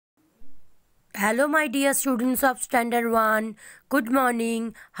Hello, my dear students of Standard 1. Good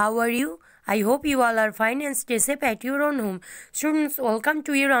morning. How are you? I hope you all are fine and stay safe at your own home. Students, welcome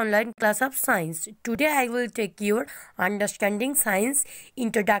to your online class of science. Today, I will take your Understanding Science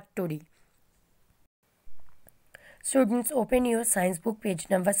Introductory. Students, open your science book, page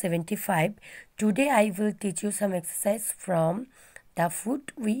number 75. Today, I will teach you some exercise from the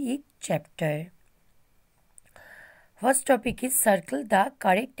Food We Eat chapter. First topic is circle the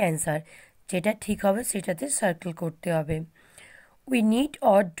correct answer. যেটা ঠিক হবে সেটাতে circle করতে হবে। We need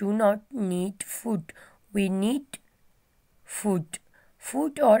or do not need food. We need food.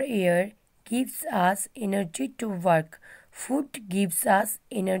 Food or air gives us energy to work. Food gives us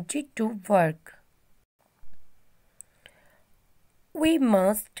energy to work. We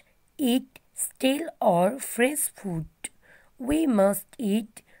must eat stale or fresh food. We must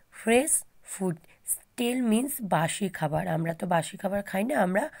eat fresh food. Stale means বাসি খাবার। আমরা তো বাসি খাবার খাই না,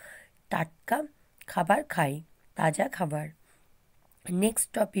 আমরা টাটকা খাবার খাই, তাজা খাবার। Next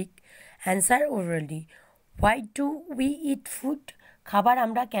topic, answer orally. Why do we eat food? খাবার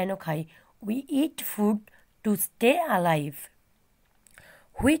আমরা কেন খাই? We eat food to stay alive.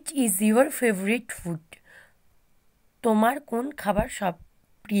 Which is your favourite food? তোমার কোন খাবার সব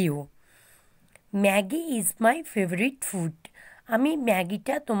প্রিয়? Maggi is my favourite food. আমি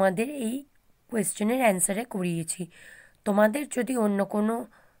ম্যাগিটা তোমাদের এই কোয়েশ্চেনের অ্যান্সারে করিয়েছি। তোমাদের যদি অন্য কোনো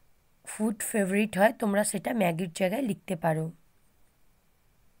ফুড ফেভারিট হয় তোমরা সেটা ম্যাগির জায়গায় লিখতে পারো।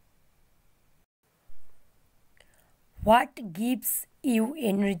 What gives you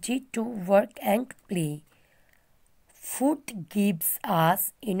energy to work and play? Food gives us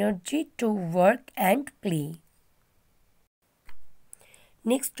energy to work and play.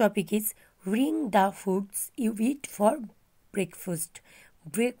 Next topic is ring the foods you it for breakfast.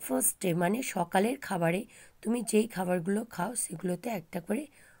 ব্রেকফাস্টে মানে সকালের খাবারে তুমি যেই খাবারগুলো খাও সেগুলোতে একটা করে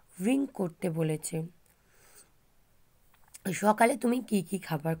রিং করতে বলেছে। সকালে তুমি কি কি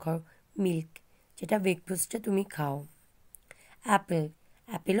খাবার খাও? মিল্ক, যেটা ব্রেকফাস্টে তুমি খাও।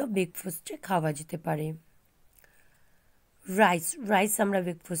 অ্যাপেলও ব্রেকফাস্টে খাওয়া যেতে পারে। রাইস আমরা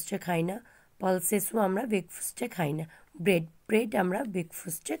ব্রেকফাস্টে খাই না। পালসেসও আমরা ব্রেকফাস্টে খাই না। ব্রেড আমরা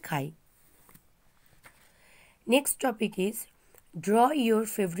ব্রেকফাস্টে খাই। Next topic is draw your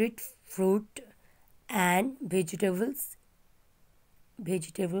favourite fruit and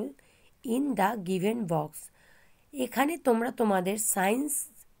vegetable in the given box. এখানে তোমরা তোমাদের সায়েন্স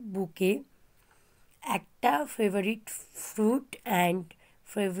বুকে একটা favourite fruit and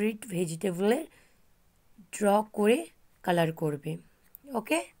favourite ভেজিটেবলের draw করে কালার করবে।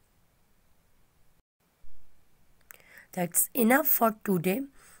 ওকে, that's enough for today.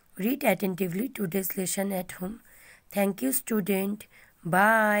 Read attentively today's lesson at home. Thank you, student.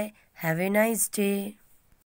 Bye. Have a nice day.